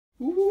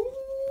Ooh,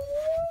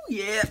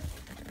 yeah.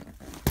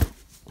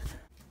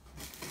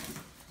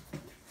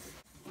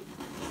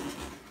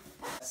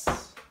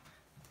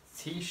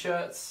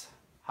 T-shirts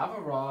have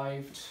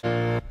arrived.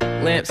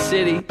 Lamp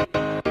City.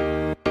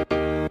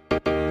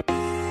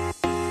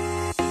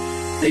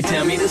 They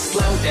tell me to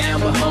slow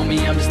down, but homie,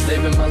 I'm just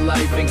living my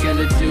life and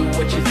gonna do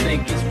what you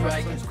think is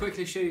right. So I'll just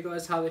quickly show you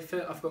guys how they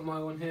fit. I've got my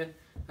one here.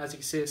 As you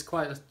can see, it's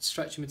quite a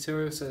stretchy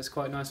material, so it's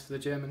quite nice for the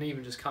gym and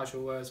even just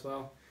casual wear as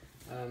well.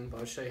 But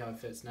I'll show you how it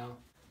fits now.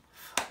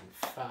 Fucking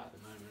fat at the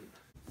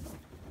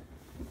moment.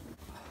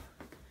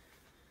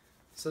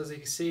 So as you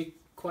can see,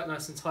 quite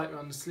nice and tight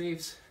around the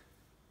sleeves.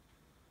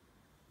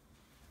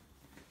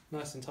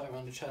 Nice and tight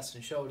around the chest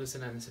and shoulders,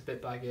 and then it's a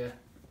bit baggier.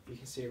 You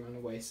can see around the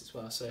waist as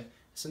well. So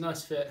it's a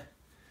nice fit,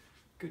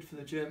 good for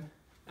the gym.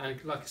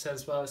 And like I said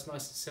as well, it's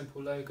nice and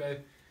simple logo,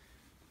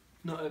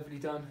 not overly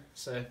done,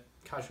 so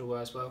casual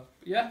wear as well.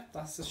 But yeah,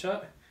 that's the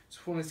shirt.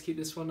 Just wanted to keep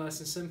this one nice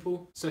and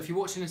simple. So if you're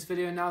watching this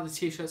video now, the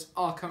t-shirts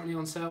are currently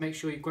on sale. Make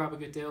sure you grab a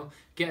good deal,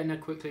 get in there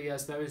quickly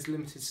as there is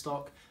limited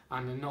stock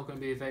and they're not going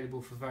to be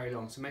available for very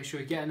long. So make sure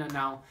you get in there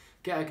now,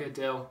 get a good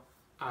deal,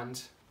 and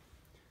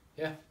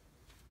yeah.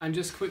 And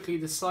just quickly,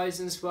 the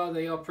sizing as well,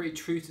 they are pretty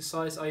true to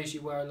size. I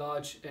usually wear a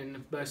large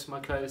in most of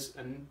my clothes,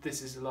 and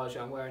this is the large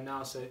I'm wearing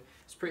now, so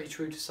it's pretty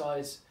true to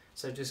size.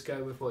 So just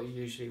go with what you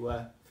usually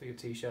wear for your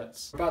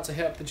t-shirts. We're about to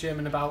hit up the gym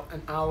in about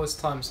an hour's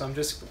time, so I'm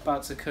just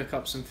about to cook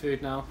up some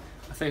food now.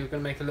 I think we're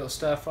going to make a little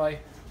stir fry.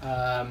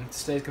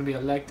 Today's going to be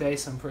a leg day,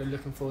 so I'm pretty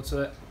looking forward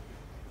to it.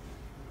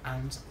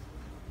 And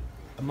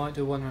I might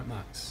do a 1 rep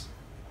max,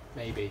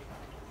 maybe.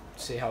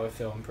 See how I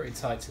feel. I'm pretty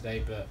tight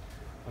today, but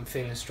I'm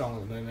feeling strong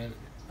at the moment.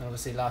 And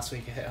obviously last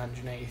week I hit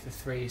 180 for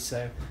 3,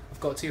 so I've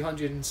got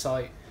 200 in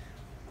sight.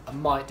 I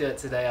might do it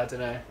today, I don't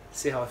know,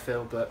 see how I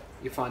feel, but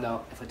you'll find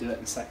out if I do it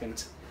in a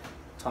second.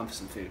 Time for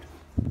some food.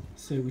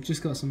 So we've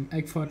just got some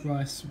egg fried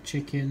rice, some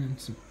chicken and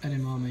some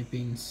edamame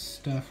beans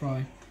stir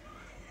fry.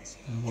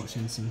 And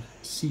watching some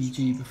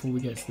CG before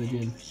we get to the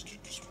gym.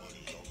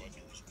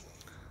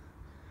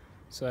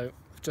 So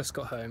I've just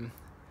got home.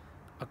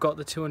 I got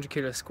the 200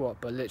 kilo squat,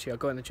 but literally I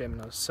got in the gym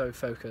and I was so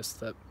focused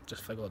that I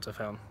just forgot to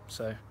film.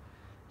 So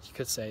you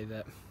could say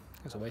that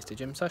it was a wasted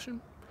gym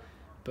session,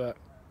 but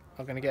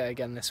I'm going to get it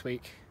again this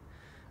week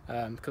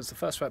because the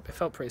first rep, it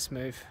felt pretty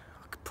smooth.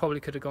 I probably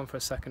could have gone for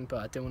a second, but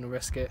I didn't want to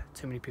risk it.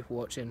 Too many people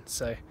watching,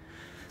 so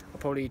I'll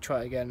probably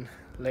try it again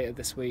later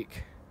this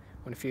week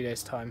or in a few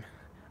days' time.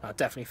 I'll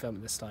definitely film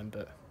it this time,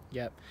 but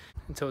yeah.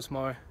 Until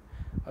tomorrow,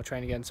 I'll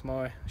train again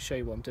tomorrow, show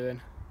you what I'm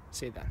doing.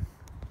 See you then.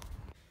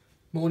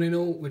 Morning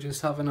all, we're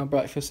just having our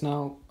breakfast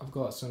now. I've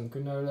got some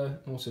granola,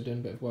 I'm also doing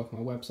a bit of work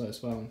on my website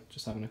as well,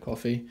 just having a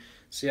coffee.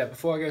 So yeah,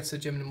 before I go to the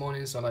gym in the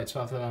mornings, I like to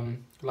have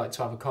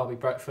a carby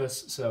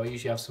breakfast. So I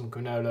usually have some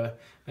granola,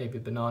 maybe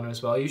a banana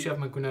as well. I usually have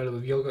my granola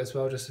with yogurt as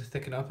well, just to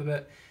thicken it up a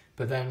bit.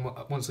 But then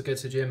once I go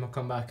to the gym, I'll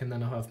come back and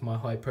then I'll have my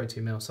high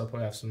protein meal. So I'll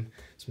probably have some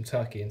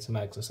turkey and some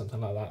eggs or something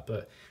like that.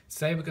 But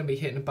today we're going to be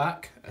hitting the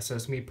back, so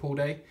it's going to be pull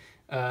day.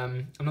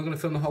 I'm not going to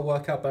film the whole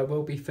workout, but I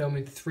will be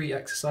filming 3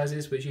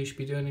 exercises which you should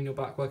be doing in your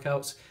back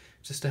workouts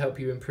just to help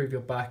you improve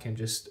your back and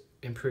just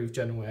improve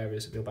general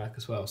areas of your back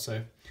as well.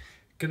 So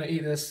gonna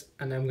eat this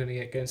and then I'm gonna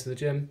get going to the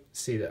gym.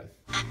 See you then.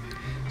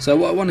 So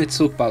what I wanted to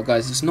talk about,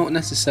 guys, is not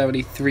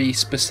necessarily 3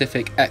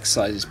 specific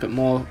exercises, but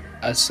more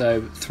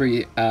so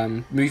 3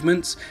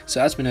 movements.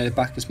 So as we know, the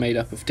back is made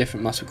up of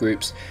different muscle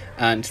groups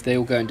and they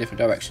all go in different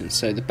directions.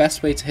 So the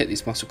best way to hit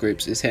these muscle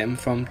groups is hit them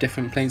from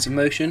different planes of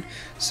motion.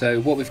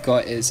 So what we've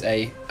got is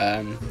a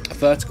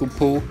vertical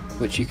pull,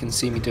 which you can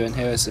see me doing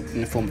here as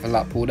in the form of a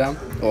lat pull down,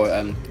 or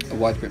a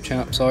wide grip chin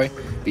up, sorry.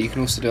 But you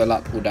can also do a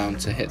lat pull down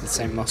to hit the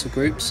same muscle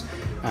groups.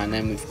 And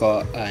then we've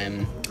got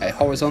a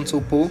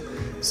horizontal pull.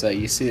 So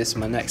you see this in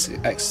my next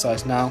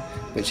exercise now,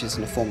 which is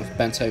in the form of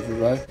bent over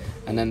row.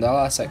 And then the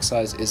last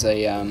exercise is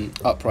a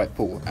upright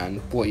pull, and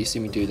what you see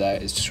me do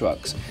there is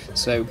shrugs.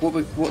 So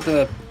what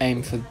the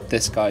aim for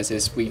this, guys,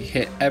 is we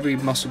hit every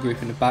muscle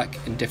group in the back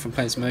in different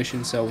planes of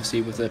motion. So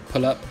obviously with the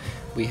pull up,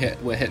 we're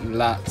hitting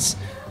lats,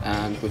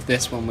 and with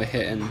this one we're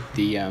hitting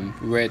the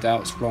rear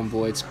delts,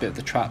 rhomboids, a bit of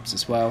the traps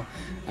as well.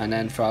 And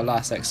then for our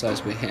last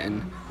exercise we're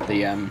hitting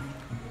the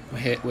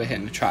we're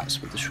hitting the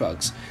traps with the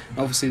shrugs. And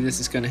obviously this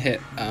is going to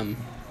hit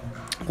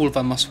all of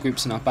our muscle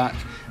groups in our back,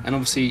 and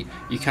obviously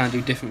you can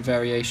do different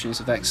variations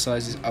of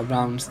exercises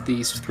around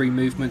these 3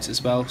 movements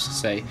as well. So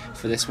say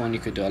for this one you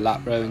could do a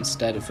lat row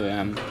instead of a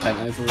bent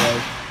over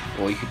row,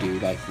 or you could do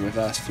like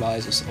reverse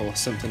flies or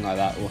something like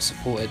that, or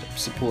supported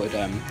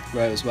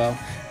row as well.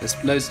 There's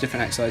loads of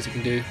different exercises you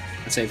can do,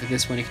 and say for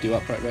this one you can do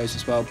upright rows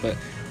as well. But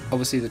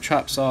obviously the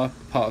traps are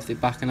part of the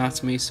back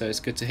anatomy, so it's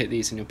good to hit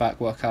these in your back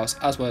workouts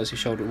as well as your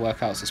shoulder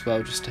workouts as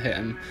well, just to hit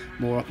them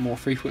more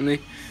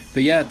frequently.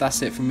 But yeah,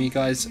 that's it from me,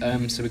 guys.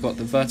 So we've got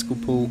the vertical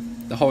pull,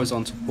 the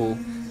horizontal pull,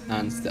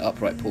 and the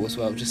upright pull as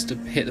well, just to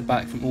hit the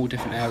back from all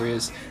different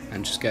areas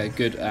and just get a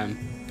good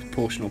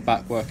proportional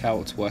back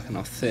workout to work on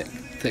our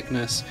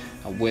thickness,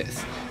 our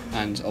width,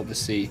 and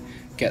obviously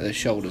get the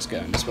shoulders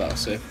going as well.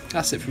 So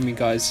that's it from me,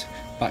 guys.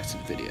 Back to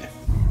the video.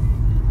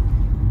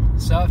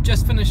 So I've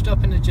just finished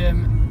up in the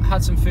gym.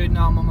 had some food,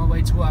 now I'm on my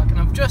way to work, and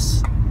I've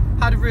just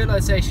had a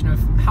realisation of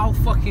how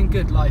fucking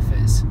good life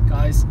is,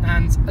 guys.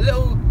 And a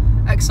little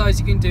exercise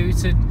you can do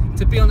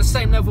to be on the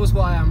same level as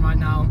what I am right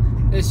now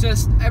is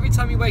just every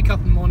time you wake up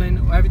in the morning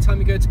or every time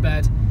you go to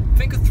bed,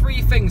 think of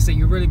 3 things that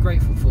you're really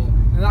grateful for.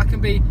 And that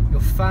can be your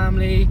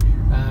family,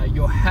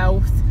 your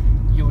health,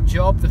 your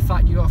job, the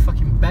fact you got a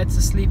fucking bed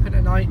to sleep in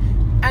at night,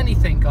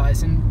 anything,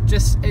 guys. And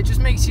it just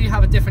makes you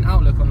have a different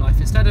outlook on life.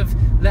 Instead of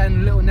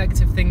letting little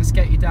negative things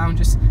get you down,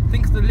 just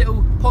think of the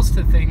little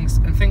positive things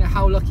and think of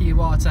how lucky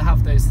you are to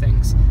have those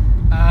things.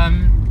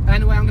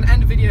 Anyway, I'm going to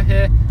end the video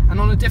here, and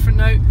on a different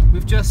note,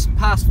 we've just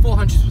passed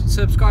 400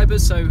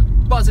 subscribers, so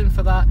buzzing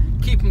for that.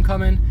 Keep them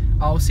coming.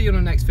 I'll see you on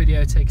the next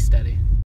video. Take it steady.